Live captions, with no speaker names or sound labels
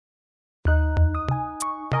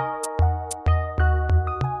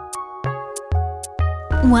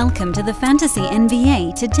Welcome to the Fantasy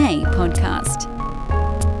NBA Today podcast.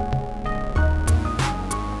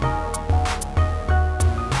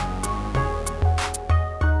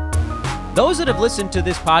 Those that have listened to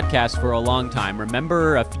this podcast for a long time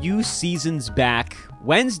remember a few seasons back,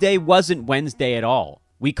 Wednesday wasn't Wednesday at all.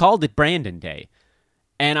 We called it Brandon Day.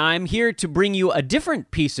 And I'm here to bring you a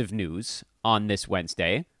different piece of news on this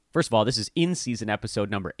Wednesday. First of all, this is in-season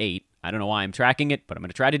episode number 8. I don't know why I'm tracking it, but I'm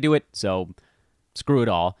going to try to do it, so screw it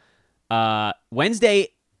all. Wednesday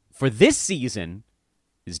for this season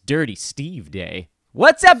is Dirty Steve Day.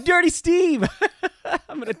 What's up, Dirty Steve?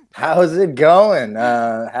 How's it going?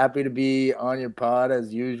 Happy to be on your pod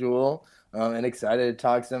as usual, and excited to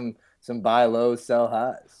talk some buy low, sell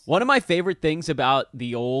highs. One of my favorite things about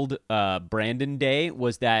the old Brandon Day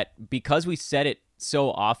was that because we said it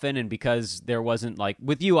so often, and because there wasn't, like,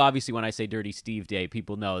 with you, obviously, when I say Dirty Steve Day,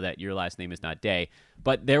 people know that your last name is not Day.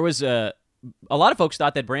 But there was a lot of folks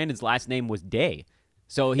thought that Brandon's last name was Day.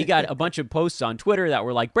 So he got a bunch of posts on Twitter that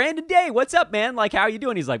were like, Brandon Day, what's up, man? Like, how are you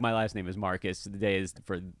doing? He's like, my last name is Marcus. The day is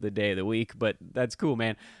for the day of the week, but that's cool,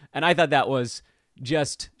 man. And I thought that was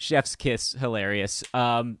just chef's kiss hilarious.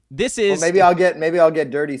 This is maybe I'll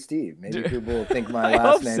get Dirty Steve. Maybe people will think my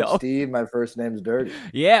last name's Steve, my first name's Dirty.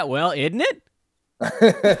 Yeah, well, isn't it?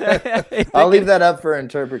 I'll leave that up for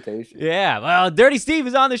interpretation. Yeah, well, Dirty Steve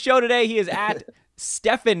is on the show today. He is at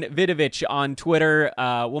Stefan Vidovich on Twitter.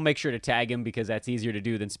 We'll make sure to tag him because that's easier to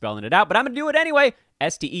do than spelling it out. But I'm going to do it anyway.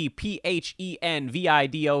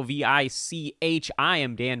 StephenVidovich. I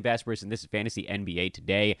am Dan Vespers, and this is Fantasy NBA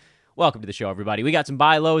Today. Welcome to the show, everybody. We got some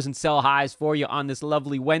buy lows and sell highs for you on this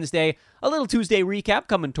lovely Wednesday. A little Tuesday recap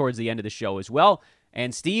coming towards the end of the show as well.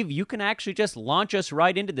 And Steve, you can actually just launch us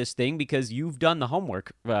right into this thing because you've done the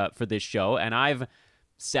homework for this show, and I've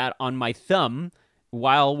sat on my thumb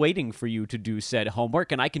while waiting for you to do said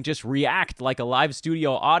homework, and I can just react like a live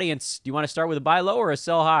studio audience. Do you want to start with a buy low or a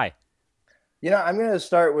sell high? I'm going to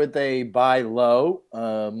start with a buy low,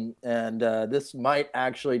 and this might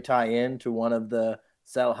actually tie into one of the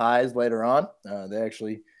sell highs later on. They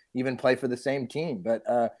actually even play for the same team. But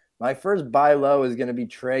my first buy low is going to be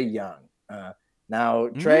Trae Young. Now,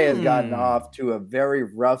 Trae has gotten off to a very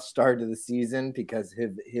rough start to the season because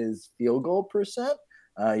his field goal percent.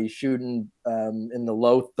 He's shooting in the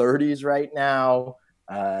low 30s right now.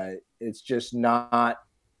 It's just not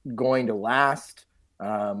going to last.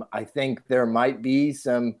 I think there might be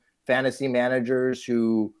some fantasy managers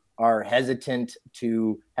who are hesitant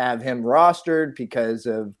to have him rostered because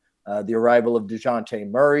of the arrival of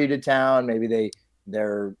DeJounte Murray to town. Maybe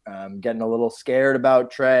they're getting a little scared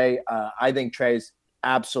about Trae. I think Trae's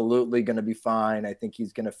absolutely going to be fine. I think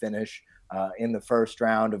he's going to finish in the first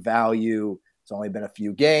round of value. It's only been a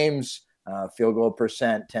few games. Field goal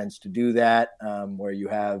percent tends to do that where you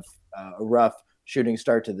have a rough shooting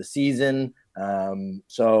start to the season.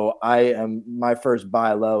 So my first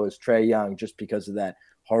buy low is Trae Young just because of that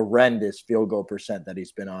horrendous field goal percent that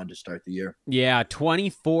he's been on to start the year. Yeah,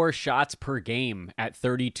 24 shots per game at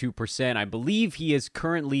 32%. I believe he is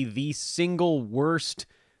currently the single worst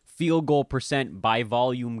field goal percent by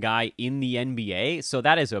volume guy in the NBA. So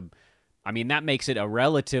that makes it a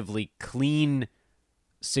relatively clean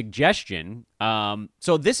suggestion.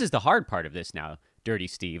 So this is the hard part of this now, Dirty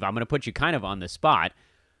Steve. I'm going to put you kind of on the spot.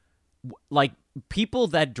 Like, people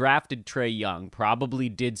that drafted Trae Young probably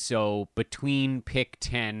did so between pick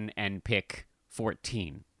 10 and pick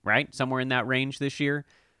 14, right? Somewhere in that range this year.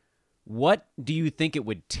 What do you think it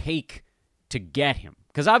would take to get him?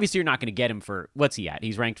 Because obviously you're not going to get him for, what's he at?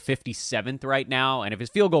 He's ranked 57th right now, and if his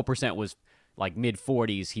field goal percent was like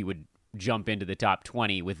mid-40s, he would jump into the top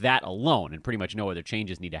 20 with that alone, and pretty much no other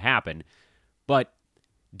changes need to happen. But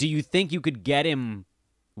do you think you could get him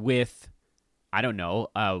with, I don't know,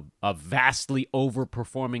 a vastly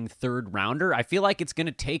overperforming third rounder? I feel like it's going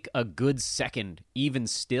to take a good second, even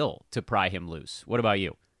still, to pry him loose. What about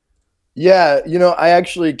you? Yeah, I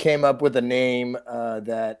actually came up with a name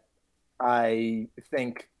that I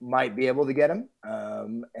think might be able to get him,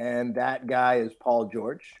 and that guy is Paul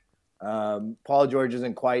George. Paul George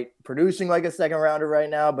isn't quite producing like a second rounder right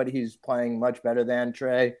now, but he's playing much better than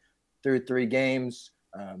Trae through 3 games.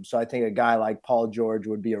 So I think a guy like Paul George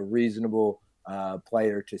would be a reasonable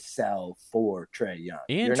player to sell for Trae Young.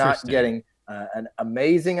 You're not getting an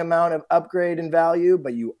amazing amount of upgrade in value,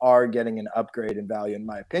 but you are getting an upgrade in value, in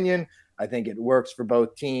my opinion. I think it works for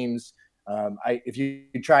both teams. If you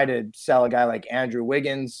try to sell a guy like Andrew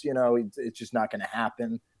Wiggins, it's just not going to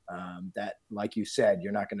happen. That, like you said,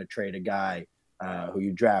 you're not going to trade a guy who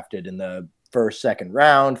you drafted in the first, second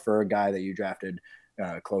round for a guy that you drafted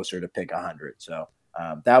closer to pick 100. So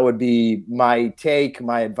That would be my take.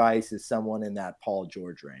 My advice is someone in that Paul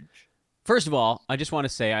George range. First of all, I just want to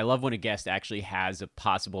say I love when a guest actually has a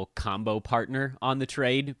possible combo partner on the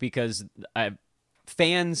trade, because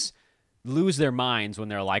fans lose their minds when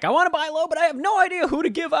they're like, I want to buy low, but I have no idea who to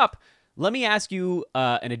give up. Let me ask you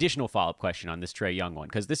an additional follow-up question on this Trae Young one,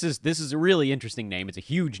 because this is a really interesting name. It's a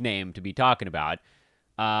huge name to be talking about.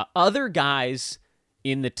 Other guys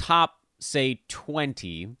in the top, say,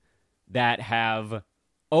 20 that have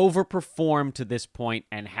overperformed to this point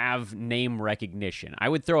and have name recognition. I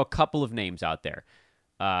would throw a couple of names out there.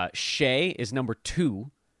 Shea is number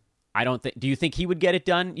 2. Do you think he would get it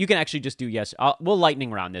done? You can actually just do yes. We'll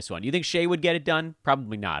lightning round this one. Do you think Shea would get it done?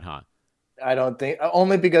 Probably not, huh? I don't think,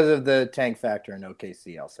 only because of the tank factor in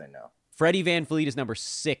OKC, I'll say no. Freddie VanVleet is number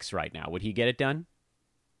 6 right now. Would he get it done?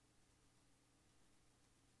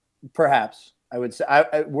 Perhaps. I would say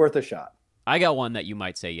worth a shot. I got one that you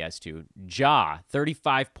might say yes to. Ja,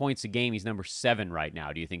 35 points a game. He's number 7 right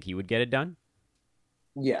now. Do you think he would get it done?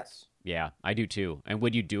 Yes. Yeah, I do too. And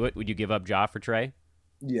would you do it? Would you give up Ja for Trae?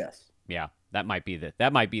 Yes. Yeah, that might be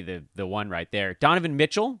the one right there. Donovan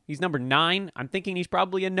Mitchell, he's number 9. I'm thinking he's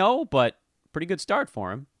probably a no, but pretty good start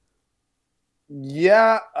for him.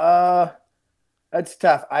 Yeah, that's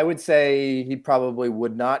tough. I would say he probably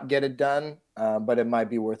would not get it done, but it might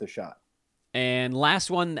be worth a shot. And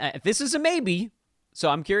last one, this is a maybe, so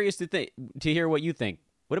I'm curious to hear what you think.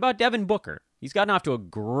 What about Devin Booker? He's gotten off to a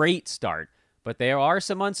great start, but there are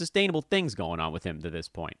some unsustainable things going on with him to this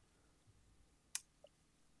point.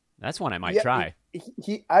 That's one I might try.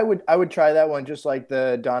 I would try that one, just like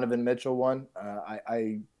the Donovan Mitchell one.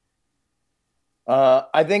 I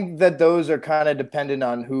think that those are kind of dependent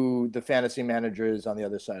on who the fantasy manager is on the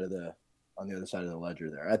other side of the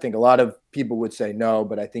ledger there. I think a lot of people would say no,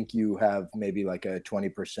 but I think you have maybe like a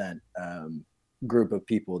 20% group of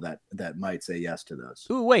people that might say yes to those.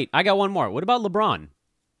 Ooh, wait, I got one more. What about LeBron?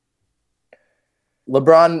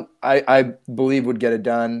 LeBron, I believe, would get it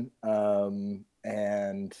done.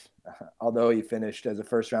 And although he finished as a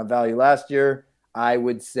first-round value last year, I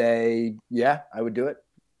would say, yeah, I would do it.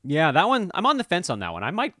 Yeah, that one, I'm on the fence on that one.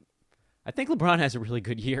 I think LeBron has a really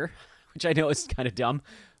good year, which I know is kind of dumb,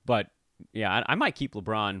 but yeah, I might keep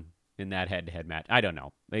LeBron in that head-to-head match. I don't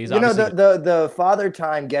know. The father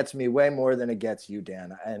time gets me way more than it gets you,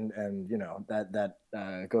 Dan, and that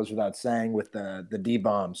goes without saying with the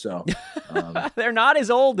D-bomb. So they're not as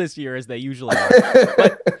old this year as they usually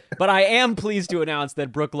are. But I am pleased to announce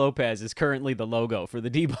that Brook Lopez is currently the logo for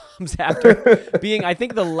the D-bombs after being, I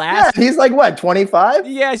think, the last. Yeah, he's like what, 25?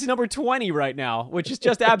 Yeah, he's number 20 right now, which is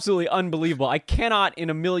just absolutely unbelievable. I cannot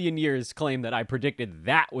in a million years claim that I predicted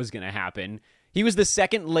that was going to happen. He was the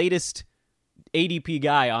second latest ADP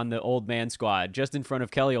guy on the old man squad, just in front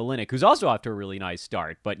of Kelly Olynyk, who's also off to a really nice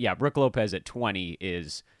start. But yeah, Brook Lopez at 20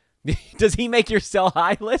 is... Does he make your sell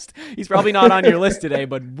high list? He's probably not on your list today,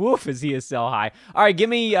 but woof, is he a sell high? All right, give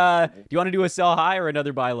me... do you want to do a sell high or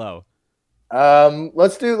another buy low?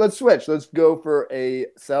 Let's switch. Let's go for a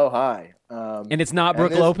sell high. And it's not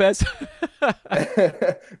Brook Lopez?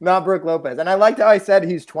 Not Brook Lopez. And I liked how I said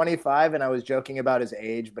he's 25 and I was joking about his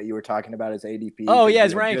age, but you were talking about his ADP. Oh, yeah,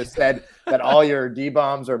 his rank. You just said that all your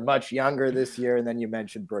D-bombs are much younger this year, and then you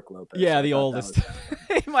mentioned Brook Lopez. Yeah, so the oldest.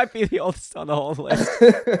 He might be the oldest on the whole list.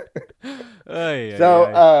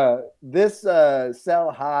 This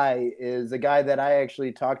sell high is a guy that I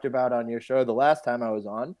actually talked about on your show the last time I was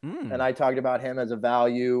on. And I talked about him as a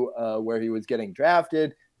value where he was getting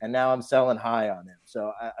drafted. And now I'm selling high on him.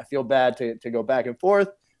 So I feel bad to go back and forth,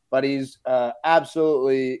 but he's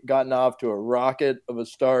absolutely gotten off to a rocket of a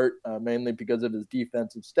start, mainly because of his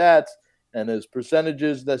defensive stats and his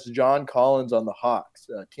percentages. That's John Collins on the Hawks,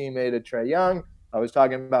 a teammate of Trae Young. I was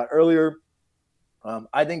talking about earlier.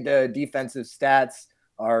 I think the defensive stats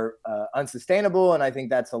are unsustainable, and I think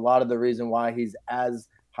that's a lot of the reason why he's as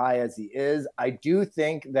high as he is. I do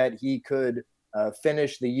think that he could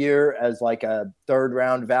finish the year as like a third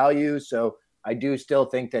round value. So I do still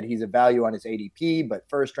think that he's a value on his ADP, but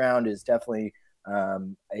first round is definitely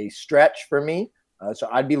a stretch for me. So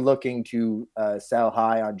I'd be looking to sell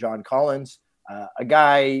high on John Collins, a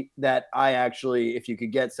guy that I actually, if you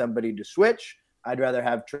could get somebody to switch, I'd rather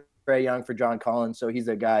have Trae Young for John Collins. So he's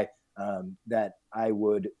a guy that I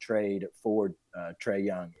would trade for Trae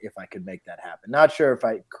Young if I could make that happen. Not sure if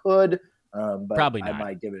I could, but probably not. I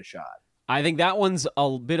might give it a shot. I think that one's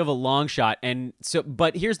a bit of a long shot. And so,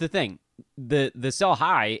 but here's the thing. The sell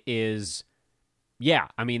high is, yeah,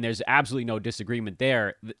 I mean, there's absolutely no disagreement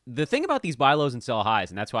there. The thing about these buy lows and sell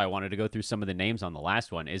highs, and that's why I wanted to go through some of the names on the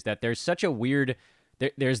last one, is that there's such a weird,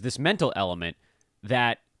 there's this mental element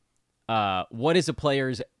that what is a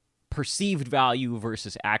player's perceived value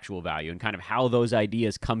versus actual value and kind of how those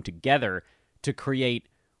ideas come together to create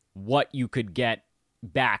what you could get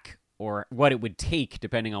back or what it would take,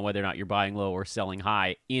 depending on whether or not you're buying low or selling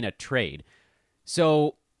high in a trade.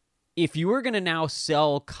 So if you were going to now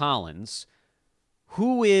sell Collins,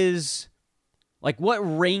 what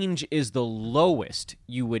range is the lowest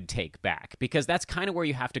you would take back? Because that's kind of where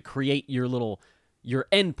you have to create your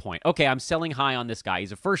end point. Okay, I'm selling high on this guy.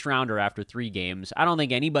 He's a first rounder after 3 games. I don't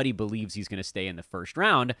think anybody believes he's going to stay in the first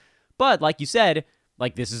round. But like you said,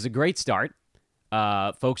 this is a great start.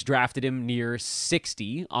 Folks drafted him near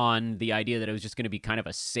 60 on the idea that it was just going to be kind of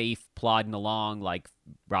a safe, plodding along,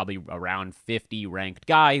 probably around 50 ranked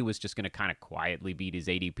guy who was just going to kind of quietly beat his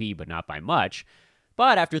ADP, but not by much.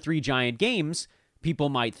 But after 3 giant games, people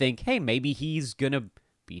might think, hey, maybe he's going to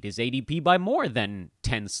beat his ADP by more than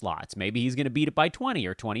 10 slots. Maybe he's going to beat it by 20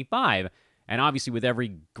 or 25. And obviously, with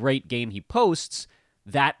every great game he posts,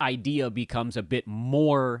 that idea becomes a bit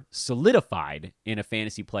more solidified in a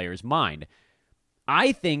fantasy player's mind.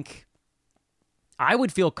 I think I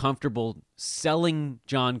would feel comfortable selling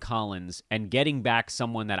John Collins and getting back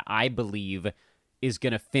someone that I believe is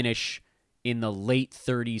going to finish in the late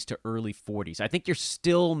 30s to early 40s. I think you're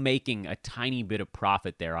still making a tiny bit of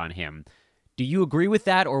profit there on him. Do you agree with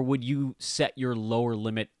that, or would you set your lower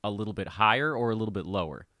limit a little bit higher or a little bit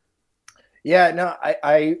lower? Yeah, no,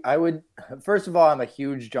 I would. First of all, I'm a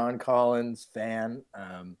huge John Collins fan.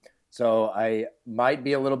 So I might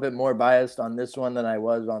be a little bit more biased on this one than I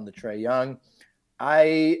was on the Trae Young.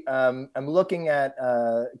 I'm looking at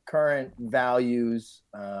current values,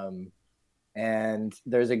 and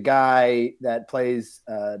there's a guy that plays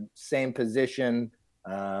same position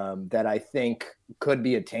that I think could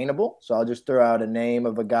be attainable. So I'll just throw out a name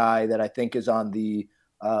of a guy that I think is on the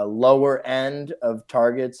lower end of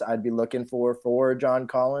targets I'd be looking for John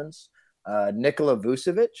Collins. Nikola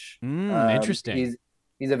Vucevic. Interesting.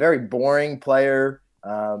 He's a very boring player.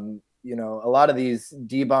 A lot of these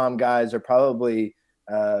D-bomb guys are probably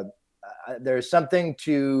there's something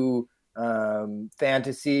to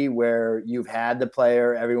fantasy where you've had the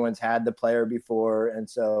player, everyone's had the player before, and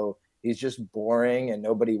so he's just boring and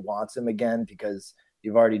nobody wants him again because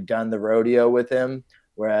you've already done the rodeo with him.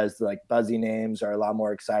 Whereas buzzy names are a lot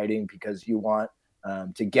more exciting because you want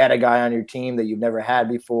to get a guy on your team that you've never had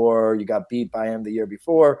before. You got beat by him the year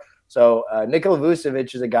before. So Nikola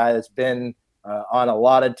Vucevic is a guy that's been on a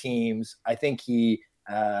lot of teams. I think he's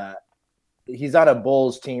on a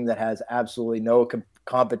Bulls team that has absolutely no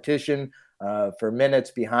competition for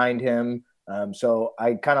minutes behind him. So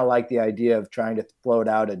I kind of like the idea of trying to float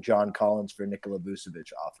out a John Collins for Nikola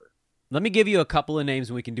Vucevic offer. Let me give you a couple of names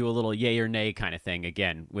and we can do a little yay or nay kind of thing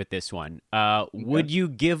again with this one. Okay. Would you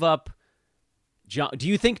give up do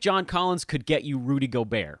you think John Collins could get you Rudy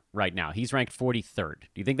Gobert right now? He's ranked 43rd. Do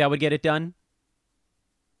you think that would get it done?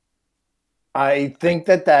 I think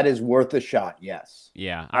that is worth a shot. Yes.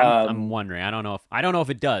 Yeah, I'm wondering. I don't know if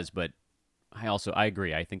it does, but I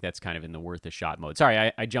agree. I think that's kind of in the worth a shot mode.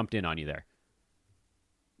 Sorry, I jumped in on you there.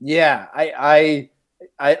 Yeah, I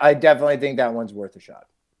definitely think that one's worth a shot.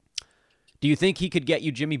 Do you think he could get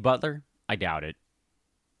you Jimmy Butler? I doubt it.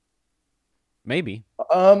 Maybe.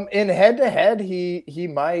 In head-to-head, he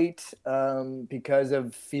might because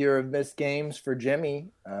of fear of missed games for Jimmy.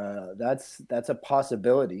 That's a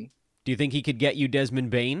possibility. Do you think he could get you Desmond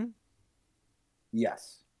Bane?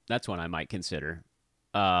 Yes. That's one I might consider.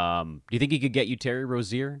 Do you think he could get you Terry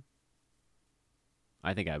Rozier?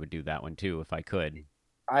 I think I would do that one too if I could.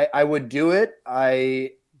 I would do it.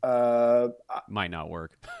 Might not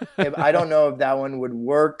work. I don't know if that one would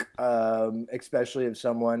work, especially if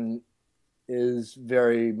someone is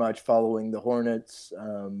very much following the Hornets.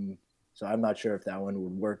 So I'm not sure if that one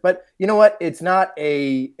would work. But you know what? It's not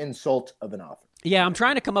a insult of an offer. Yeah, I'm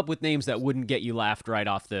trying to come up with names that wouldn't get you laughed right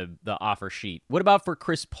off the offer sheet. What about for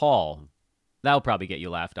Chris Paul? That'll probably get you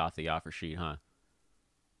laughed off the offer sheet, huh?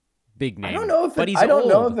 Big name. I don't know if but it, he's I don't old.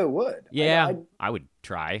 know if it would. Yeah, I would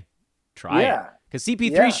try yeah. it. Because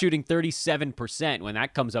CP3 is shooting 37%. When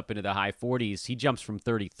that comes up into the high 40s, he jumps from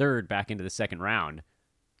 33rd back into the second round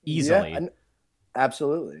easily. Yeah,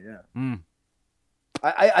 absolutely, yeah.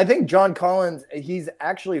 I think John Collins, he's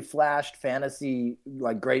actually flashed fantasy,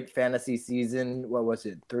 great fantasy season. What was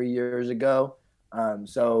it, 3 years ago? I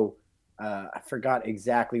forgot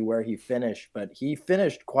exactly where he finished, but he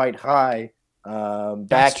finished quite high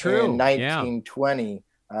back in 1920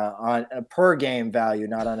 on a per game value,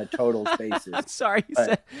 not on a totals basis. Sorry,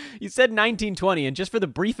 you said 1920, and just for the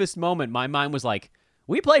briefest moment, my mind was like,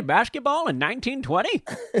 we played basketball in 1920?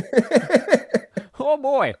 Oh,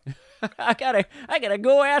 boy. I gotta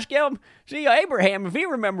go ask him. See Abraham if he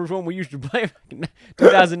remembers when we used to play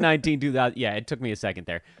 2019, 2000. Yeah, it took me a second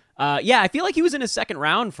there. Yeah, I feel like he was in his second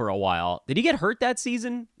round for a while. Did he get hurt that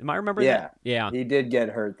season? Am I remembering that? Yeah, he did get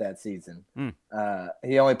hurt that season.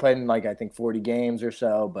 He only played in I think 40 games or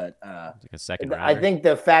so, but like a second I rounder. think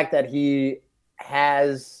the fact that he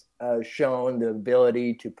has shown the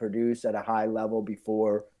ability to produce at a high level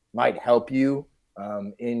before might help you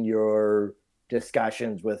in your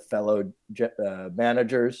discussions with fellow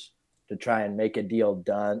managers to try and make a deal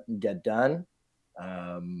get done.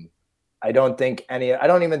 I don't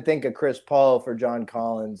even think a Chris Paul for John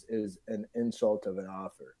Collins is an insult of an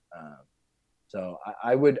offer. So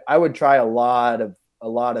I would try a lot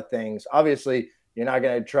of things. Obviously, you're not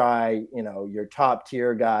going to try, your top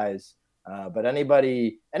tier guys, but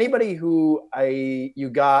anybody who you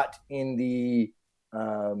got in the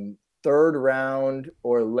third round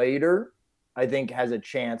or later, I think has a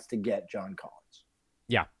chance to get John Collins.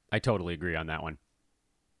 Yeah, I totally agree on that one.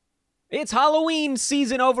 It's Halloween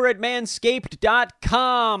season over at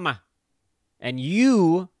Manscaped.com. And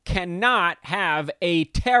you cannot have a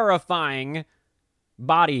terrifying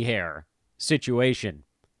body hair situation.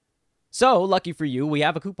 So, lucky for you, we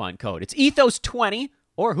have a coupon code. It's Ethos20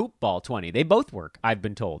 or Hoopball20. They both work, I've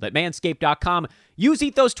been told, at Manscaped.com. Use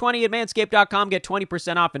Ethos20 at Manscaped.com. Get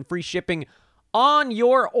 20% off and free shipping on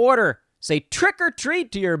your order. Say trick or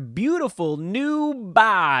treat to your beautiful new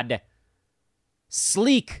bod.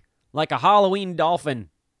 Sleek like a Halloween dolphin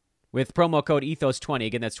with promo code Ethos20.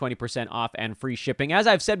 Again, that's 20% off and free shipping. As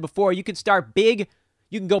I've said before, you can start big.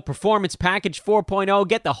 You can go Performance Package 4.0.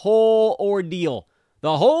 Get the whole ordeal.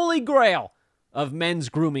 The holy grail of men's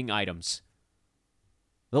grooming items.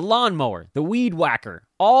 The lawnmower, the weed whacker,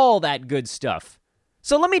 all that good stuff.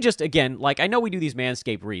 So let me just, again, I know we do these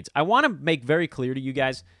Manscaped reads. I want to make very clear to you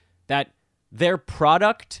guys that their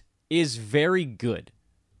product is very good.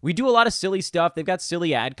 We do a lot of silly stuff. They've got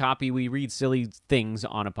silly ad copy. We read silly things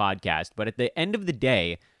on a podcast. But at the end of the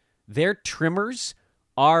day, their trimmers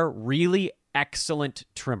are really excellent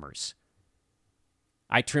trimmers.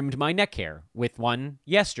 I trimmed my neck hair with one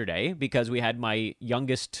yesterday because we had my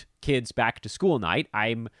youngest kids back to school night.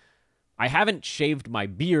 I haven't shaved my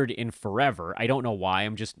beard in forever. I don't know why.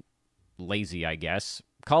 I'm just lazy, I guess.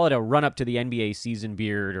 Call it a run-up to the NBA season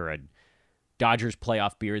beard or a Dodgers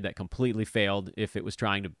playoff beard that completely failed if it was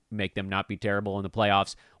trying to make them not be terrible in the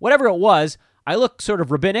playoffs. Whatever it was, I look sort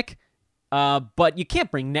of rabbinic, but you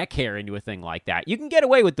can't bring neck hair into a thing like that. You can get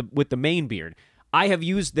away with the main beard. I have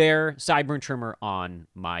used their sideburn trimmer on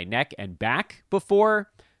my neck and back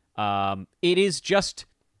before. It's just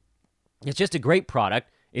a great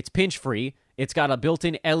product. It's pinch-free. It's got a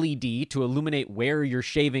built-in LED to illuminate where you're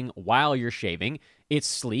shaving while you're shaving. It's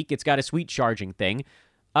sleek. It's got a sweet charging thing.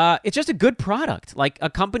 It's just a good product. A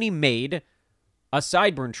company made a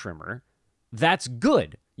sideburn trimmer that's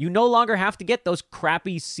good. You no longer have to get those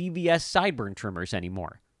crappy CVS sideburn trimmers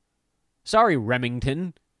anymore. Sorry,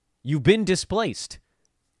 Remington. You've been displaced.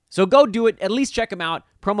 So go do it. At least check them out.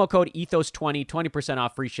 Promo code Ethos20, 20%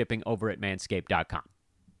 off free shipping over at Manscaped.com.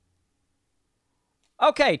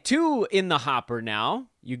 Okay, 2 in the hopper now.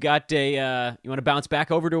 You got you want to bounce back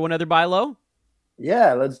over to another buy low?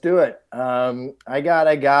 Yeah, let's do it. I got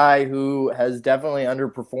a guy who has definitely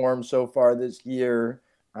underperformed so far this year.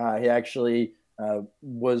 He actually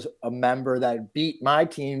was a member that beat my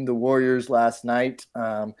team, the Warriors, last night.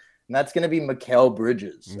 And that's going to be Mikal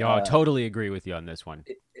Bridges. No, I totally agree with you on this one.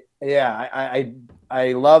 Yeah,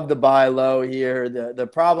 I love the buy low here. The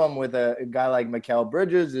problem with a guy like Mikal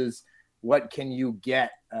Bridges is what can you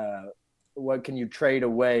get? What can you trade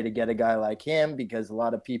away to get a guy like him? Because a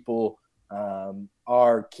lot of people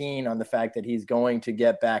are keen on the fact that he's going to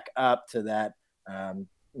get back up to that,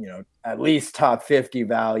 at least top 50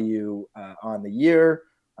 value on the year.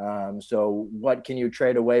 So what can you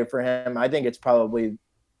trade away for him? I think it's probably,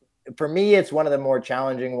 for me, it's one of the more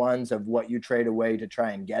challenging ones of what you trade away to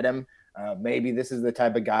try and get him. Maybe this is the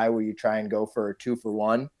type of guy where you try and go for a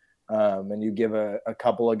 2-for-1, and you give a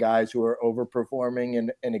couple of guys who are overperforming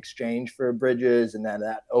in exchange for Bridges, and then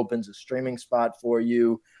that opens a streaming spot for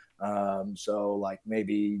you. So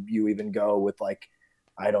maybe you even go with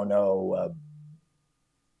I don't know,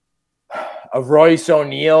 a Royce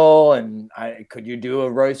O'Neal, and could you do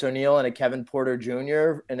a Royce O'Neal and a Kevin Porter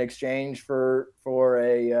Jr. in exchange for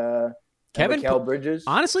a Mikal Bridges?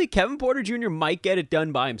 Honestly, Kevin Porter Jr. might get it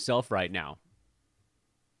done by himself right now.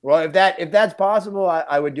 Well, if that's possible,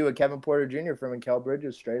 I would do a Kevin Porter Jr. for Mikal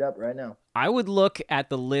Bridges straight up right now. I would look at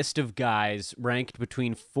the list of guys ranked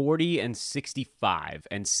between 40 and 65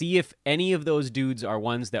 and see if any of those dudes are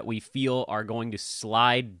ones that we feel are going to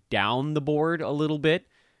slide down the board a little bit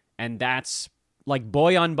and that's like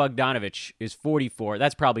Bojan Bogdanovic is 44.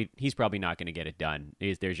 He's probably not going to get it done.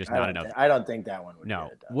 There's just not enough. I don't think that one would get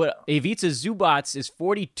it done. What Ivica Zubac is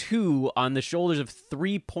 42 on the shoulders of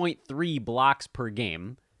 3.3 blocks per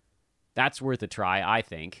game. That's worth a try, I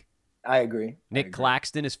think. I agree. Nick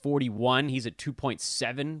Claxton is 41. He's at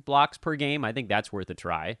 2.7 blocks per game. I think that's worth a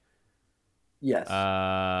try. Yes.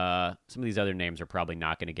 Some of these other names are probably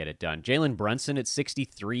not going to get it done. Jalen Brunson at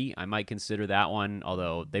 63. I might consider that one,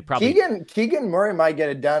 although they probably... Keegan Murray might get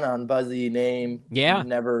it done on buzzy name. Yeah.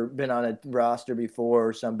 Never been on a roster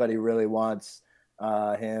before. Somebody really wants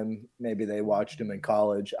him. Maybe they watched him in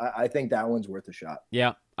college. I think that one's worth a shot.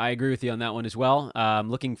 Yeah, I agree with you on that one as well.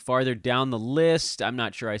 Looking farther down the list, I'm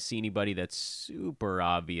not sure I see anybody that's super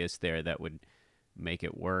obvious there that would make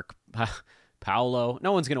it work. Paolo,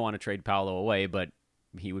 no one's going to want to trade Paolo away, but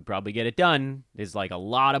he would probably get it done. There's like a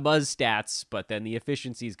lot of buzz stats, but then the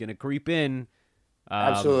efficiency is going to creep in.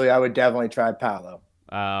 Absolutely, I would definitely try Paolo.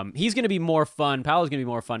 He's going to be more fun. Paolo's going to be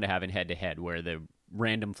more fun to have in head-to-head, where the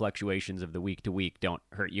random fluctuations of the week-to-week don't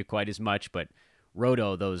hurt you quite as much, but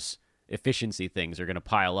Roto, those efficiency things are going to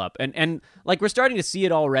pile up. And like we're starting to see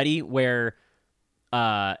it already, where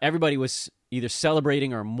everybody was either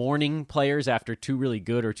celebrating or mourning players after 2 really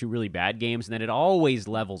good or 2 really bad games, and then it always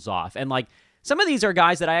levels off. And like some of these are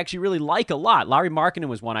guys that I actually really like a lot. Lauri Markkanen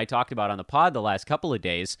was one I talked about on the pod the last couple of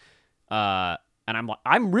days, and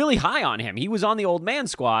I'm really high on him. He was on the old man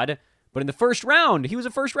squad, but in the first round, he was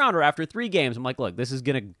a first rounder after 3 games. I'm like, look, it's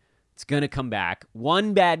gonna come back.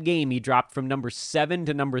 1 bad game, he dropped from number 7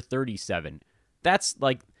 to number 37. That's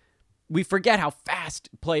like, we forget how fast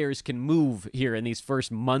players can move here in these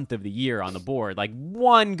first month of the year on the board. Like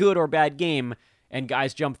 1 good or bad game, and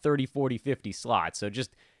guys jump 30, 40, 50 slots. So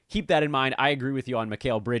just keep that in mind. I agree with you on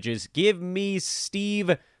Mikal Bridges. Give me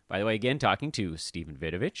Steve. By the way, again, talking to Steven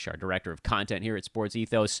Vidovich, our director of content here at Sports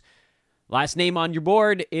Ethos. Last name on your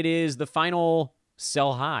board. It is the final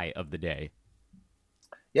sell high of the day.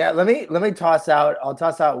 Yeah, let me toss out. I'll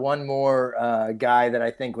toss out one more guy that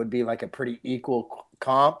I think would be like a pretty equal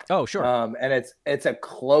comp. Oh, sure. And it's a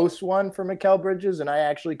close one for Mikal Bridges, and I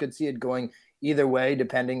actually could see it going either way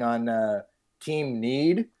depending on team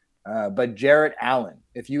need. But Jarrett Allen,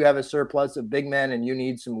 if you have a surplus of big men and you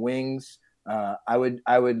need some wings, I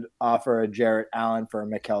would offer a Jarrett Allen for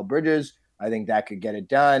Mikal Bridges. I think that could get it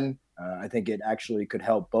done. I think it actually could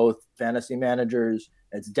help both fantasy managers.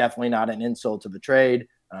 It's definitely not an insult of a trade.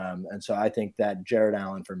 And so I think that Jarrett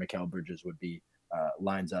Allen for Mikal Bridges would be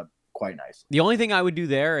lines up quite nicely. The only thing I would do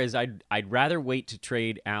there is I'd rather wait to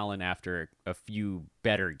trade Allen after a few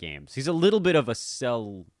better games. He's a little bit of a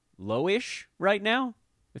sell low-ish right now,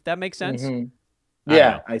 if that makes sense. Mm-hmm.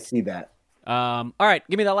 Yeah, I see that. All right,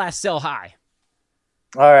 give me that last sell high.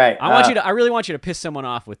 All right. I really want you to piss someone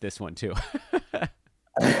off with this one too.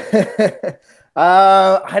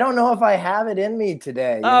 I don't know if I have it in me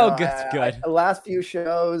today. Good. Last few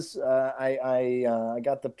shows, I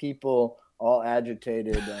got the people all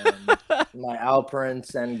agitated. My Alperin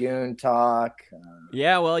Sengun talk.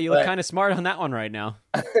 Yeah, well, you look kind of smart on that one right now.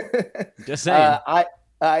 Just saying.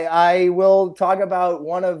 I will talk about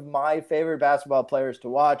one of my favorite basketball players to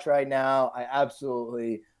watch right now. I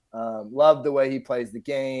absolutely love the way he plays the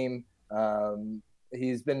game.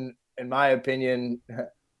 He's been, in my opinion,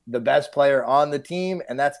 the best player on the team,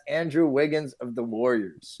 and that's Andrew Wiggins of the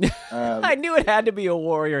Warriors. I knew it had to be a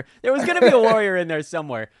Warrior. There was going to be a Warrior in there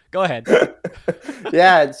somewhere. Go ahead.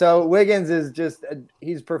 Yeah, so Wiggins is just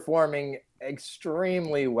he's performing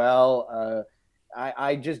extremely well.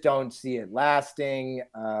 I just don't see it lasting.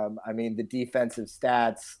 I mean, the defensive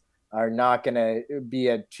stats are not going to be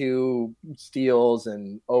at 2 steals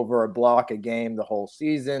and over a block a game the whole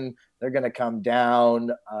season. They're going to come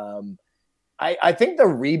down. I think the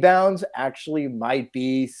rebounds actually might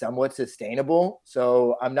be somewhat sustainable.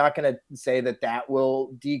 So I'm not going to say that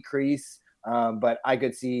will decrease, but I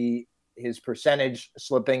could see his percentage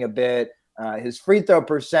slipping a bit. His free throw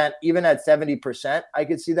percent, even at 70%, I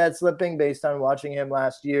could see that slipping based on watching him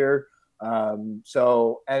last year. And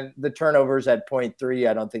the turnovers at 0.3,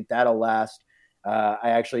 I don't think that'll last. I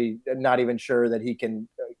actually not even sure that he can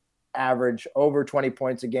average over 20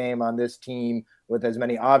 points a game on this team with as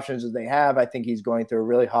many options as they have. I think he's going through a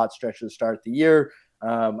really hot stretch to start the year.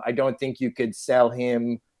 I don't think you could sell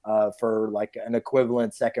him for like an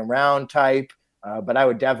equivalent second round type. But I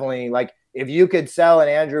would definitely if you could sell an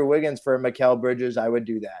Andrew Wiggins for Mikal Bridges, I would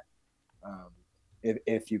do that.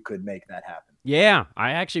 If you could make that happen. Yeah,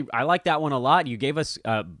 I like that one a lot. You gave us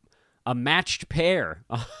a matched pair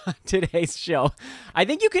on today's show. I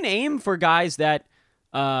think you can aim for guys that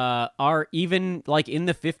are even like in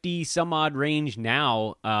the 50 some odd range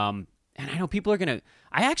now. And I know people are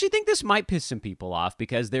I actually think this might piss some people off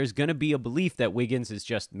because there's going to be a belief that Wiggins is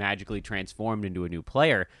just magically transformed into a new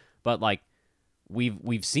player. But like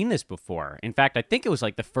we've seen this before. In fact, I think it was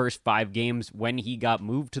like the first 5 games when he got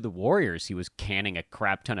moved to the Warriors, he was canning a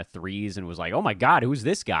crap ton of threes and was like, "Oh my God, who's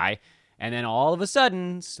this guy?" And then all of a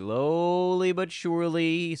sudden, slowly but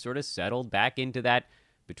surely, he sort of settled back into that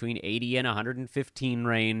between 80 and 115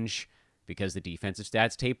 range because the defensive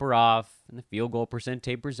stats taper off and the field goal percent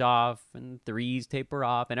tapers off and threes taper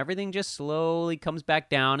off and everything just slowly comes back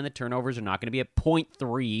down and the turnovers are not going to be at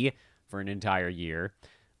 0.3 for an entire year.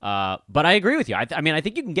 But I agree with you. I mean, I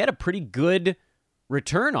think you can get a pretty good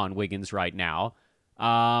return on Wiggins right now.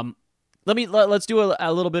 Let's do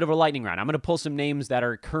a little bit of a lightning round. I'm going to pull some names that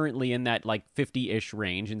are currently in that like 50-ish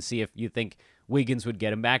range and see if you think Wiggins would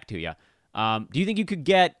get him back to you. Do you think you could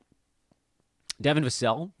get Devin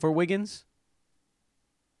Vassell for Wiggins?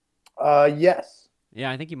 Yes. Yeah,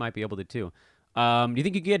 I think you might be able to too. Do you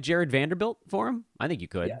think you could get Jared Vanderbilt for him? I think you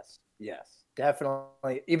could. Yes,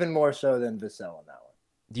 definitely. Even more so than Vassell on that one.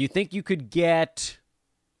 Do you think you could get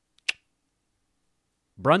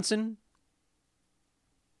Brunson?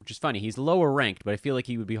 Which is funny. He's lower ranked, but I feel like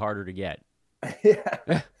he would be harder to get.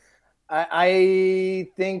 Yeah. I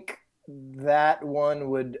think that one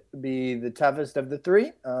would be the toughest of the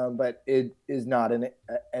 3, but it is not an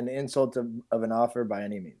insult of an offer by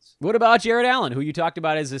any means. What about Jared Allen, who you talked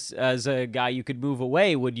about as a guy you could move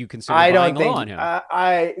away? Would you consider buying low on him?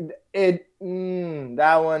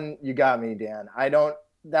 That one you got me, Dan.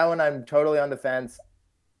 That one I'm totally on the fence.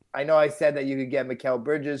 I know I said that you could get Mikal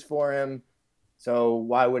Bridges for him. So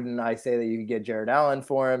why wouldn't I say that you could get Jared Allen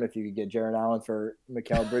for him if you could get Jared Allen for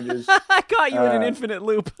Mikal Bridges? I caught you in an infinite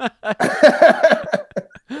loop.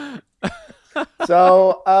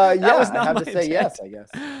 So, yeah, I have to say intent. Yes, I guess.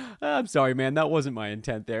 I'm sorry, man. That wasn't my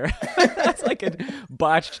intent there. That's like a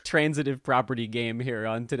botched transitive property game here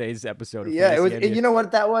on today's episode of Yeah, Fantasy NBA. You know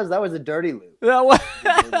what that was? That was a dirty loop.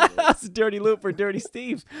 That's a dirty loop for Dirty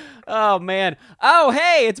Steve. Oh, man. Oh,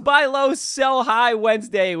 hey, it's Buy Low, Sell High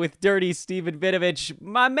Wednesday with Dirty Steven Vinovich.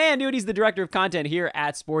 My man, dude, he's the director of content here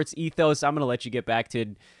at Sports Ethos. I'm going to let you get back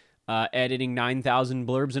to editing 9,000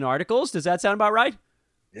 blurbs and articles. Does that sound about right?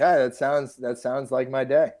 Yeah, that sounds like my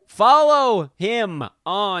day. Follow him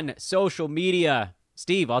on social media.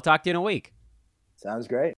 Steve, I'll talk to you in a week. Sounds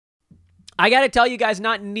great. I got to tell you guys,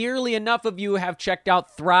 not nearly enough of you have checked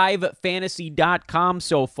out ThriveFantasy.com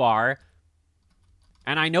so far.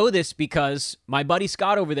 And I know this because my buddy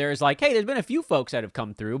Scott over there is like, hey, there's been a few folks that have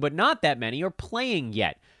come through, but not that many are playing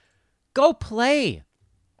yet. Go play.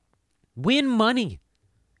 Win money.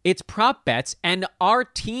 It's prop bets, and our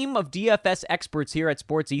team of DFS experts here at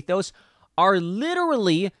Sports Ethos are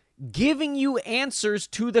literally giving you answers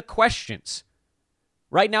to the questions.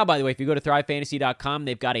 Right now, by the way, if you go to ThriveFantasy.com,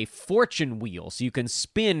 they've got a fortune wheel, so you can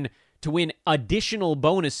spin to win additional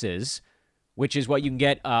bonuses, which is what you can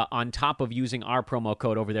get on top of using our promo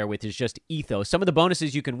code over there, which is just Ethos. Some of the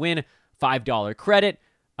bonuses you can win, $5 credit,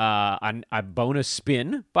 on a bonus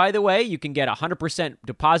spin, by the way. You can get a 100%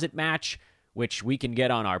 deposit match, which we can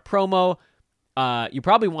get on our promo. You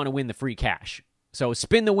probably want to win the free cash. So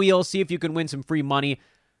spin the wheel, see if you can win some free money.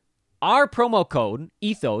 Our promo code,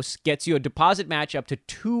 Ethos, gets you a deposit match up to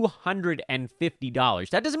 $250.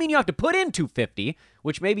 That doesn't mean you have to put in $250,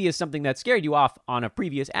 which maybe is something that scared you off on a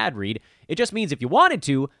previous ad read. It just means if you wanted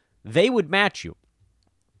to, they would match you.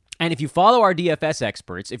 And if you follow our DFS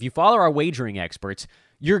experts, if you follow our wagering experts,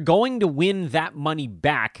 you're going to win that money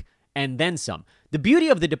back and then some. The beauty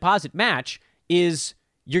of the deposit match is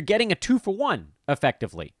you're getting a 2-for-1,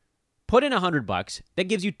 effectively. Put in $100, that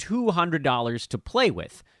gives you $200 to play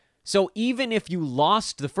with. So even if you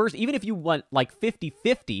lost the first, even if you went like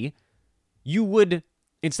 50-50, you would,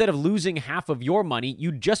 instead of losing half of your money,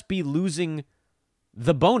 you'd just be losing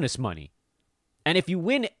the bonus money. And if you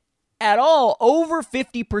win at all over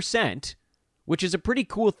 50%, which is a pretty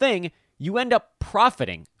cool thing, you end up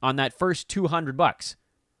profiting on that first $200.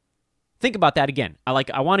 Think about that again.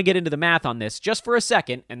 I want to get into the math on this just for a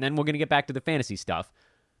second, and then we're going to get back to the fantasy stuff.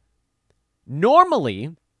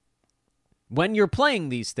 Normally, when you're playing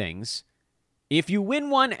these things, if you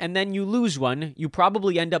win one and then you lose one, you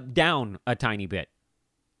probably end up down a tiny bit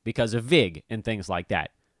because of VIG and things like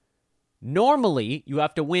that. Normally, you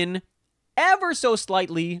have to win ever so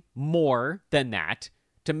slightly more than that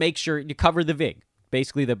to make sure you cover the VIG,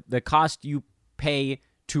 basically the cost you pay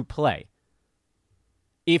to play.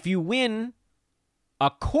 If you win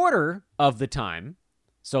a quarter of the time,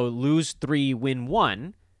 so lose 3, win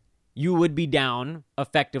 1, you would be down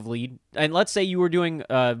effectively. And let's say you were doing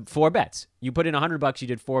 4 bets. You put in $100, you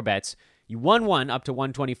did 4 bets. You won 1 up to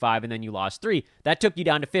 125, and then you lost 3. That took you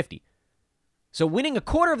down to 50. So winning a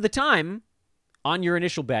quarter of the time on your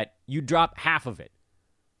initial bet, you drop half of it.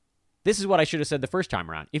 This is what I should have said the first time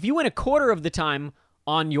around. If you win a quarter of the time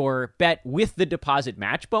on your bet with the deposit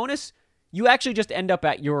match bonus, you actually just end up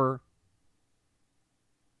at your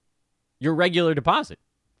regular deposit.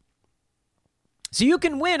 So you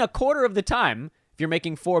can win a quarter of the time if you're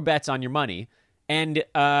making 4 bets on your money, and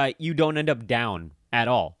you don't end up down at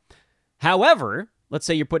all. However, let's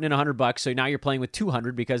say you're putting in $100, so now you're playing with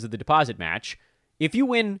 $200 because of the deposit match. If you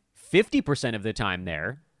win 50% of the time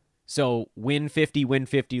there, so win 50,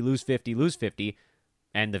 lose 50,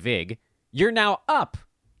 and the VIG, you're now up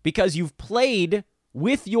because you've played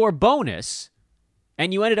with your bonus,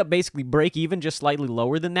 and you ended up basically break even, just slightly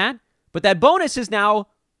lower than that. But that bonus is now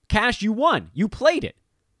cash you won. You played it.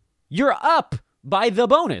 You're up by the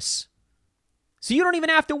bonus. So you don't even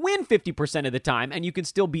have to win 50% of the time, and you can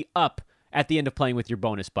still be up at the end of playing with your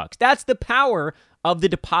bonus bucks. That's the power of the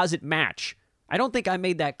deposit match. I don't think I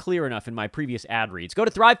made that clear enough in my previous ad reads. Go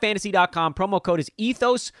to thrivefantasy.com. Promo code is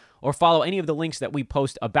ETHOS, or follow any of the links that we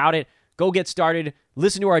post about it. Go get started.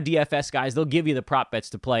 Listen to our DFS guys. They'll give you the prop bets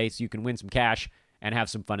to play so you can win some cash and have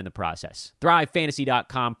some fun in the process.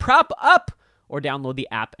 thrivefantasy.com. Prop up or download the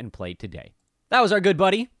app and play today. That was our good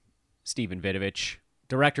buddy, Steven Vidovich,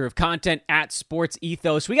 director of content at Sports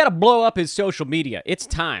Ethos. We got to blow up his social media. It's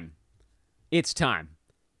time. It's time.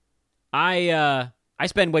 I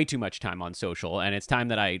spend way too much time on social, and it's time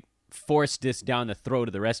that I force this down the throat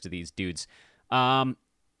of the rest of these dudes.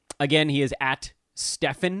 Again, he is at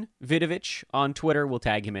Stefan Vidovich on Twitter. We'll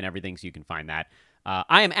tag him in everything so you can find that.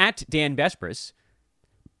 I am at Dan Bespris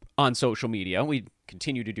on social media. We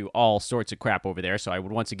continue to do all sorts of crap over there, so I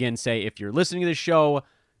would once again say if you're listening to this show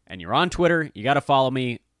and you're on Twitter, you got to follow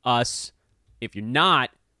me, us. If you're not,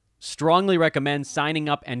 strongly recommend signing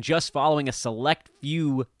up and just following a select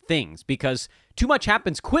few things, because too much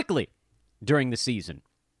happens quickly during the season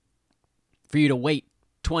for you to wait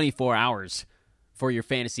 24 hours for your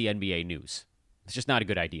fantasy NBA news. It's just not a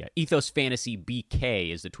good idea. Ethos Fantasy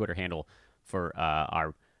BK is the Twitter handle for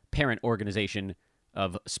our parent organization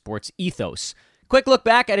of Sports Ethos. Quick look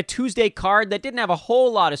back at a Tuesday card that didn't have a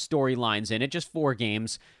whole lot of storylines in it, just 4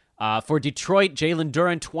 games. For Detroit, Jalen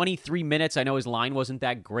Duren, 23 minutes. I know his line wasn't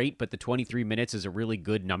that great, but the 23 minutes is a really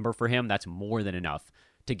good number for him. That's more than enough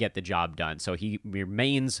to get the job done. So he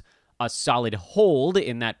remains a solid hold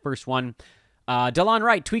in that first one. Delon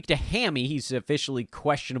Wright tweaked a hammy. He's officially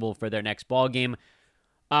questionable for their next ball game.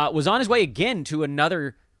 Was on his way again to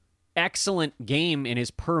another excellent game in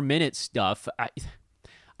his per-minute stuff.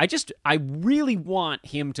 I really want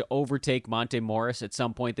him to overtake Monte Morris at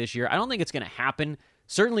some point this year. I don't think it's going to happen.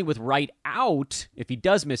 Certainly with Wright out, if he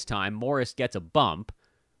does miss time, Morris gets a bump.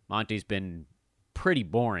 Monte's been pretty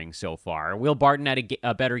boring so far. Will Barton had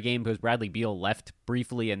a better game because Bradley Beal left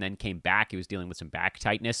briefly and then came back. He was dealing with some back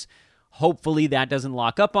tightness. Hopefully that doesn't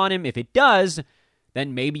lock up on him. If it does,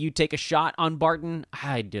 then maybe you take a shot on Barton.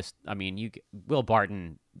 Will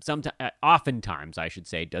Barton, oftentimes, I should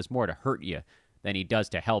say, does more to hurt you than he does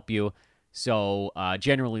to help you. So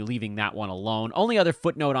generally leaving that one alone. Only other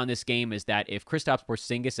footnote on this game is that if Kristaps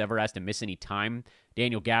Porzingis ever has to miss any time,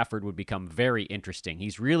 Daniel Gafford would become very interesting.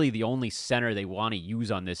 He's really the only center they want to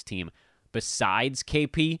use on this team besides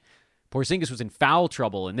KP. Porzingis was in foul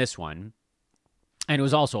trouble in this one, and it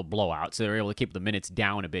was also a blowout, so they were able to keep the minutes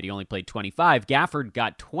down a bit. He only played 25. Gafford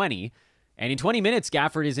got 20, and in 20 minutes,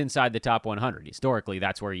 Gafford is inside the top 100. Historically,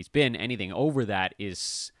 that's where he's been. Anything over that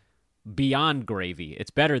is beyond gravy. It's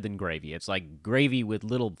better than gravy. It's like gravy with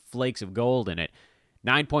little flakes of gold in it.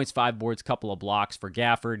 9 points, 5 boards, couple of blocks for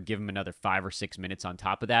Gafford. Give him another 5 or 6 minutes on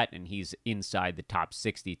top of that, and he's inside the top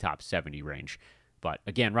 60, top 70 range. But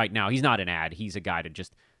again, right now, he's not an ad. He's a guy to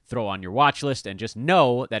just throw on your watch list, and just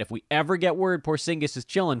know that if we ever get word Porzingis is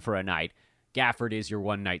chilling for a night, Gafford is your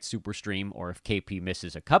one-night super stream, or if KP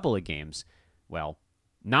misses a couple of games, well,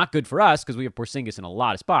 not good for us because we have Porzingis in a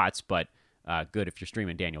lot of spots, but good if you're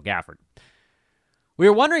streaming Daniel Gafford. We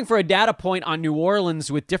were wondering for a data point on New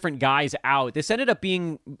Orleans with different guys out. This ended up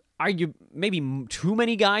being maybe too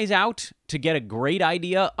many guys out to get a great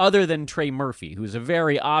idea, other than Trey Murphy, who's a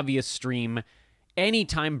very obvious stream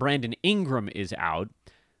anytime Brandon Ingram is out.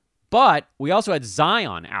 But we also had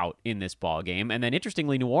Zion out in this ball game. And then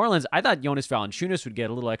interestingly, New Orleans, I thought Jonas Valanciunas would get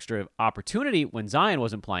a little extra opportunity when Zion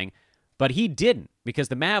wasn't playing, but he didn't because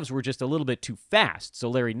the Mavs were just a little bit too fast. So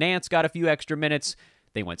Larry Nance got a few extra minutes.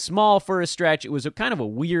 They went small for a stretch. It was a kind of a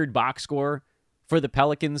weird box score for the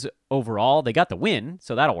Pelicans overall. They got the win,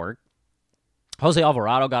 so that'll work. Jose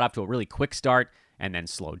Alvarado got off to a really quick start and then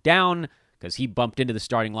slowed down because he bumped into the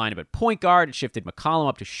starting lineup at point guard. It shifted McCollum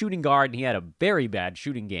up to shooting guard, and he had a very bad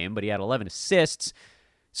shooting game, but he had 11 assists.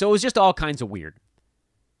 So it was just all kinds of weird.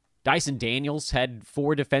 Dyson Daniels had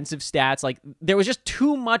 4 defensive stats. Like, there was just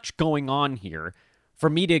too much going on here for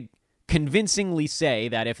me to convincingly say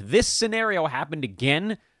that if this scenario happened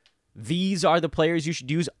again, these are the players you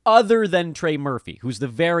should use other than Trey Murphy, who's the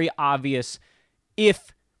very obvious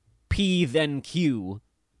if P then Q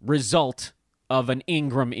result of an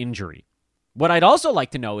Ingram injury. What I'd also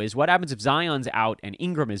like to know is what happens if Zion's out and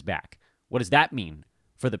Ingram is back? What does that mean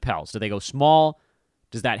for the Pels? Do they go small?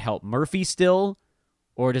 Does that help Murphy still?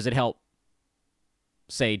 Or does it help,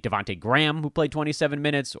 say, Devontae Graham, who played 27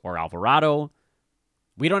 minutes, or Alvarado?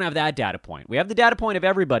 We don't have that data point. We have the data point of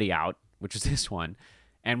everybody out, which is this one,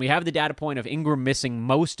 and we have the data point of Ingram missing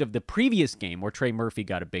most of the previous game where Trey Murphy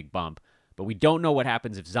got a big bump, but we don't know what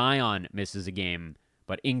happens if Zion misses a game,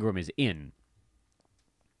 but Ingram is in.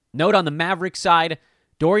 Note on the Mavericks side,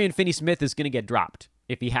 Dorian Finney-Smith is going to get dropped,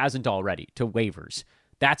 if he hasn't already, to waivers.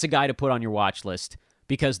 That's a guy to put on your watch list,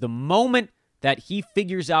 because the moment that he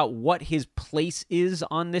figures out what his place is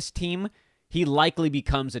on this team, he likely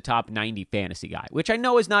becomes a top 90 fantasy guy, which I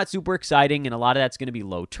know is not super exciting, and a lot of that's going to be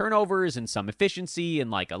low turnovers and some efficiency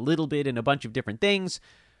and like a little bit in a bunch of different things,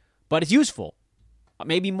 but it's useful.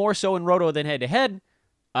 Maybe more so in Roto than head-to-head,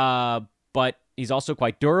 but he's also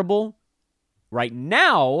quite durable. Right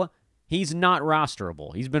now, he's not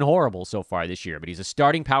rosterable. He's been horrible so far this year, but he's a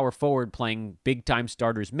starting power forward playing big-time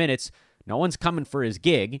starters minutes. No one's coming for his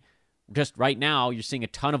gig. Just right now, you're seeing a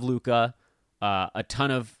ton of Luka, a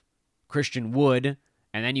ton of Christian Wood,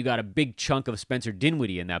 and then you got a big chunk of Spencer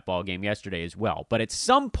Dinwiddie in that ball game yesterday as well. But at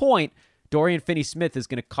some point, Dorian Finney-Smith is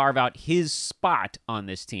going to carve out his spot on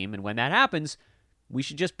this team, and when that happens, we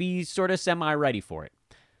should just be sort of semi-ready for it.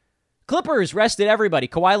 Clippers rested everybody.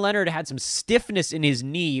 Kawhi Leonard had some stiffness in his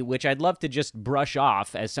knee, which I'd love to just brush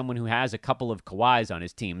off as someone who has a couple of Kawhis on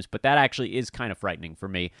his teams, but that actually is kind of frightening for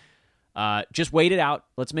me. Just wait it out.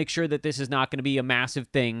 Let's make sure that this is not going to be a massive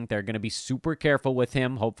thing. They're going to be super careful with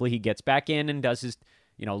him. Hopefully he gets back in and does his,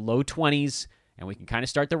 low 20s, and we can kind of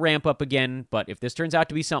start the ramp up again. But if this turns out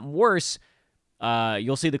to be something worse,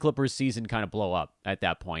 you'll see the Clippers season kind of blow up at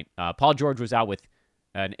that point. Paul George was out with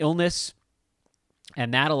an illness,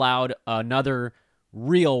 and that allowed another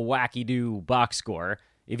real wacky-do box score.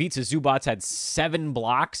 Ivica Zubac had 7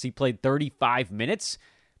 blocks. He played 35 minutes.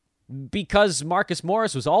 Because Marcus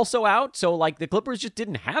Morris was also out, so the Clippers just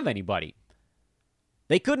didn't have anybody.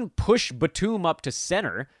 They couldn't push Batum up to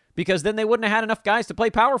center because then they wouldn't have had enough guys to play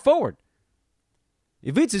power forward.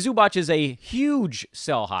 Ivica Zubac is a huge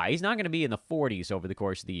sell high. He's not going to be in the 40s over the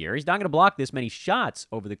course of the year. He's not going to block this many shots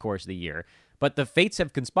over the course of the year. But the fates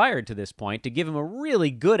have conspired to this point to give him a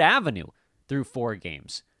really good avenue through 4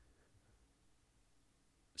 games.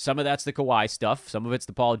 Some of that's the Kawhi stuff. Some of it's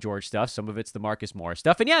the Paul George stuff. Some of it's the Marcus Morris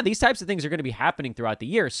stuff. And yeah, these types of things are going to be happening throughout the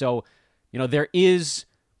year. So, there is,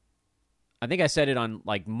 I think I said it on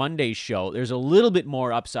Monday's show, there's a little bit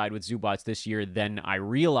more upside with Zubac this year than I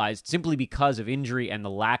realized simply because of injury and the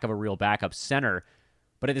lack of a real backup center.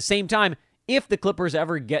 But at the same time, if the Clippers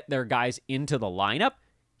ever get their guys into the lineup,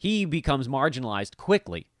 he becomes marginalized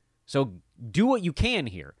quickly. So do what you can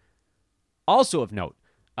here. Also of note,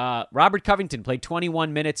 Robert Covington played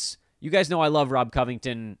 21 minutes. You guys know I love Rob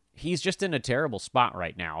Covington. He's just in a terrible spot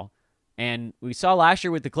right now. And we saw last year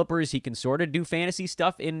with the Clippers, he can sort of do fantasy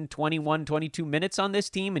stuff in 21, 22 minutes on this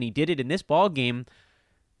team, and he did it in this ball game.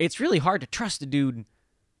 It's really hard to trust a dude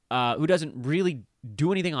who doesn't really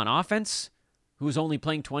do anything on offense, who's only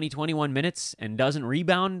playing 20, 21 minutes and doesn't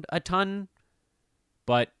rebound a ton.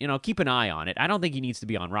 But, keep an eye on it. I don't think he needs to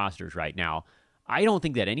be on rosters right now. I don't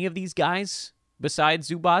think that any of these guys besides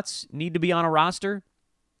Zubac need to be on a roster.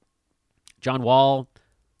 John Wall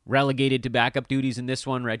relegated to backup duties in this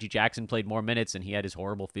one. Reggie Jackson played more minutes, and he had his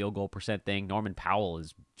horrible field goal percent thing. Norman Powell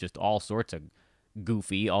is just all sorts of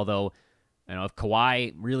goofy, although, if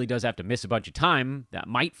Kawhi really does have to miss a bunch of time, that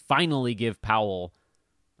might finally give Powell,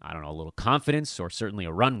 a little confidence or certainly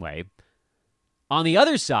a runway. On the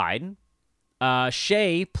other side,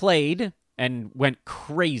 Shea played and went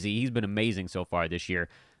crazy. He's been amazing so far this year.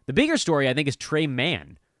 The bigger story, I think, is Trey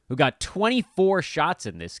Mann, who got 24 shots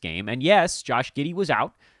in this game. And yes, Josh Giddey was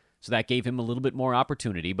out, so that gave him a little bit more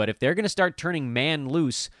opportunity. But if they're going to start turning Mann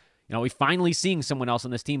loose, we're finally seeing someone else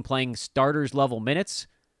on this team playing starters-level minutes.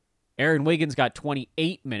 Aaron Wiggins got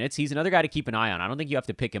 28 minutes. He's another guy to keep an eye on. I don't think you have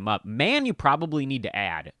to pick him up. Mann, you probably need to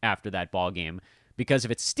add after that ball game, because if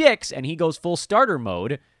it sticks and he goes full starter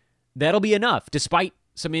mode, that'll be enough, despite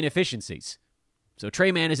some inefficiencies. So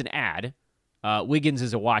Trey Mann is an add. Wiggins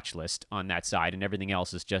is a watch list on that side, and everything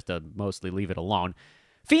else is just a mostly leave it alone.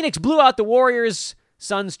 Phoenix blew out the Warriors.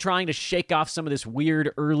 Suns trying to shake off some of this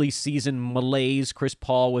weird early season malaise. Chris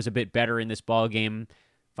Paul was a bit better in this ball game.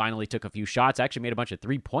 finally took a few shots, actually made a bunch of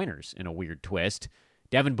three-pointers in a weird twist.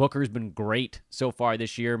 Devin Booker's been great so far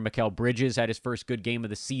this year. Mikal Bridges had his first good game of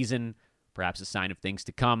the season, perhaps a sign of things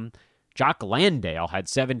to come. Jock Landale had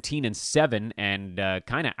 17 and 7 and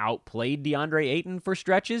kind of outplayed DeAndre Ayton for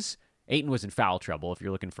stretches. Ayton was in foul trouble if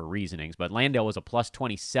you're looking for reasonings, but Landale was a plus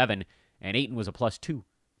 27 and Ayton was a plus 2.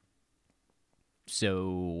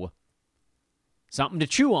 So, something to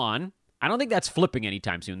chew on. I don't think that's flipping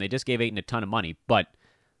anytime soon. They just gave Ayton a ton of money, but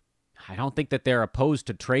I don't think that they're opposed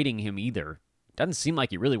to trading him either. Doesn't seem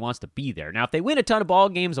like he really wants to be there. Now, if they win a ton of ball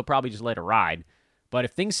games, they'll probably just let it ride. But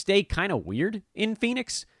if things stay kind of weird in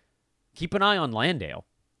Phoenix, keep an eye on Landale.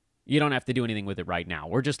 You don't have to do anything with it right now.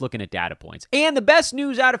 We're just looking at data points. And the best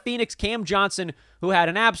news out of Phoenix, Cam Johnson, who had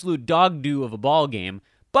an absolute dog-do of a ball game,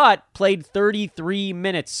 but played 33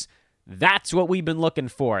 minutes. That's what we've been looking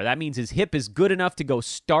for. That means his hip is good enough to go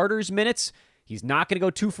starters minutes. He's not going to go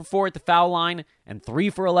 2 for 4 at the foul line and 3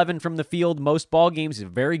 for 11 from the field most ball games. He's a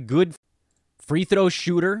very good free throw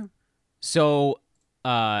shooter. So,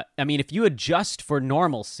 if you adjust for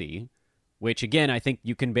normalcy, which, again, I think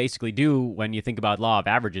you can basically do when you think about law of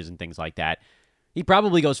averages and things like that, he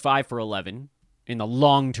probably goes 5 for 11 in the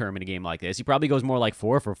long term in a game like this. He probably goes more like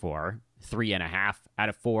 4 for 4, 3.5 out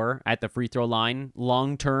of 4 at the free throw line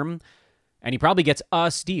long term, and he probably gets a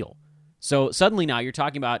steal. So suddenly now you're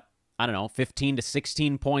talking about, 15 to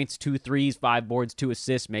 16 points, 2 threes, 5 boards, 2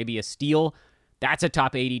 assists, maybe a steal. That's a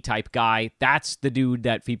top 80 type guy. That's the dude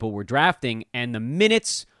that people were drafting, and the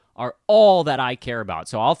minutes are all that I care about.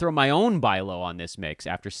 So I'll throw my own buy low on this mix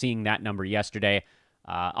after seeing that number yesterday.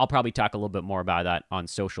 I'll probably talk a little bit more about that on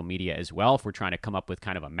social media as well if we're trying to come up with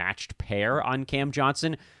kind of a matched pair on Cam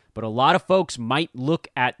Johnson. But a lot of folks might look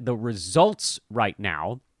at the results right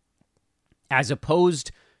now as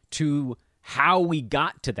opposed to how we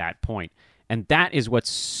got to that point. And that is what's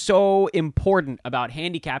so important about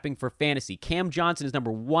handicapping for fantasy. Cam Johnson is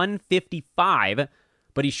number 155,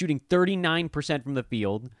 but he's shooting 39% from the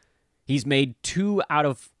field. He's made 2 out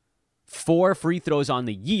of 4 free throws on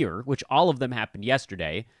the year, which all of them happened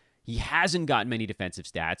yesterday. He hasn't gotten many defensive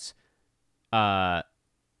stats.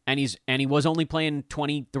 And he was only playing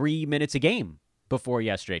 23 minutes a game before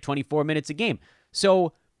yesterday, 24 minutes a game.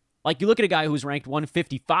 So, you look at a guy who's ranked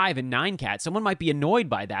 155 in 9Cat, someone might be annoyed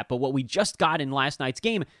by that, but what we just got in last night's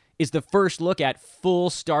game is the first look at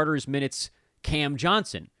full starters minutes Cam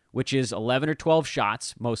Johnson, which is 11 or 12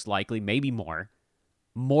 shots, most likely, maybe more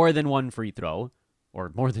than 1 free throw,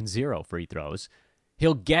 or more than 0 free throws.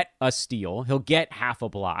 He'll get a steal. He'll get half a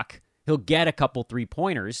block. He'll get a couple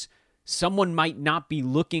three-pointers. Someone might not be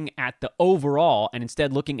looking at the overall and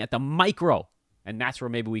instead looking at the micro, and that's where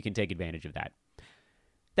maybe we can take advantage of that.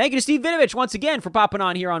 Thank you to Steve Vinovich once again for popping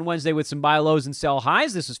on here on Wednesday with some buy lows and sell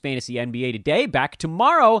highs. This was Fantasy NBA Today. Back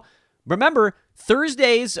tomorrow. Remember,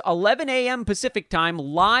 Thursdays, 11 a.m. Pacific time,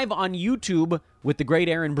 live on YouTube with the great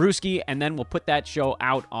Aaron Brewski, and then we'll put that show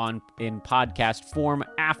out in podcast form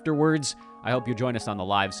afterwards. I hope you join us on the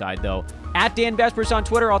live side, though. At Dan Vespers on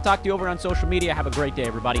Twitter. I'll talk to you over on social media. Have a great day,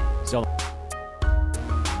 everybody. So